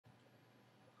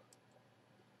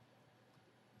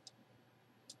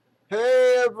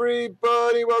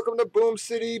everybody, welcome to Boom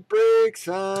City Breaks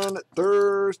on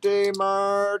Thursday,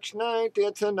 March 9th.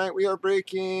 And tonight we are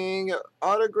breaking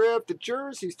autographed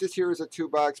jerseys. This here is a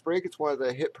 2-box break. It's one of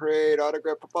the Hit Parade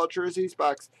autographed football jerseys.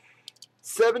 Box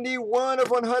 71 of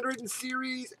 100 in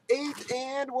Series 8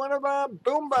 and one of our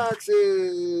boom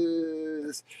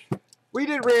boxes. We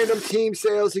did random team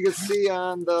sales, you can see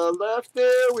on the left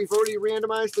there. We've already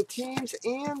randomized the teams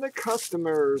and the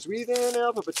customers. We then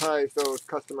alphabetized those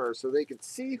customers so they could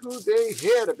see who they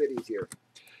had a bit easier.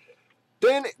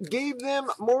 Then gave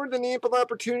them more than ample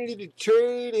opportunity to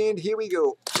trade, and here we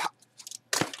go.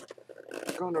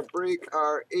 Gonna break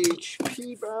our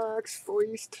HP box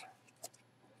first.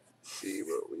 See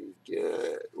what we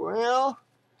get. Well,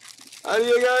 how do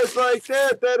you guys like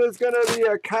that? That is going to be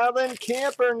a Colin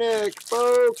Kapernick,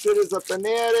 folks. It is a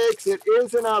Fanatics. It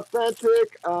is an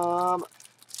authentic. But,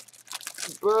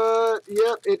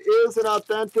 yep, it is an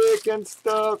authentic and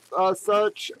stuff,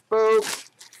 such,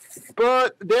 folks.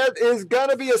 But that is going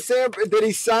to be a sample. Did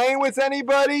he sign with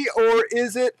anybody, or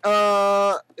is it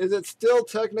still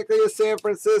technically a San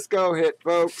Francisco hit,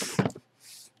 folks?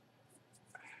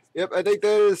 Yep, I think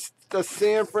that is the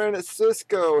San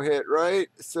Francisco hit, right?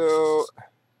 So,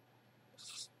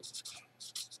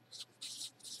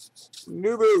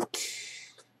 new boot.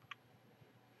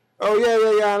 Oh,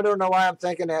 yeah. I don't know why I'm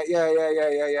thinking that.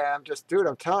 Yeah. I'm just, dude,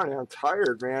 I'm telling you, I'm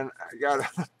tired, man. I got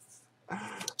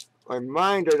my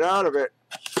mind is out of it.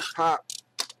 Pop.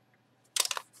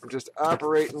 I'm just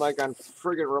operating like on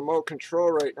friggin' remote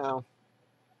control right now.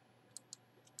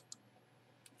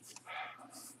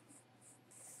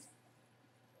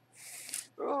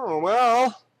 Oh,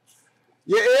 well,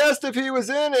 you asked if he was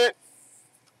in it,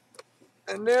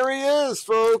 and there he is,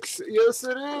 folks. Yes,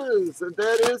 it is.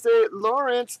 That is a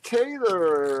Lawrence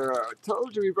Taylor. I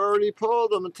told you we've already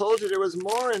pulled them. I told you there was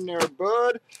more in there,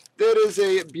 bud. That is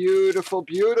a beautiful,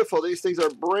 beautiful. These things are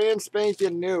brand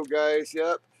spanking new, guys.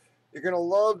 Yep. You're going to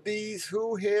love these.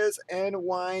 Who has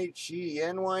NYG?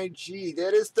 NYG.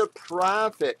 That is the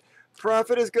Prophet.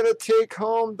 Prophet is going to take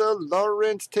home the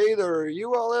Lawrence Taylor.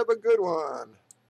 You all have a good one.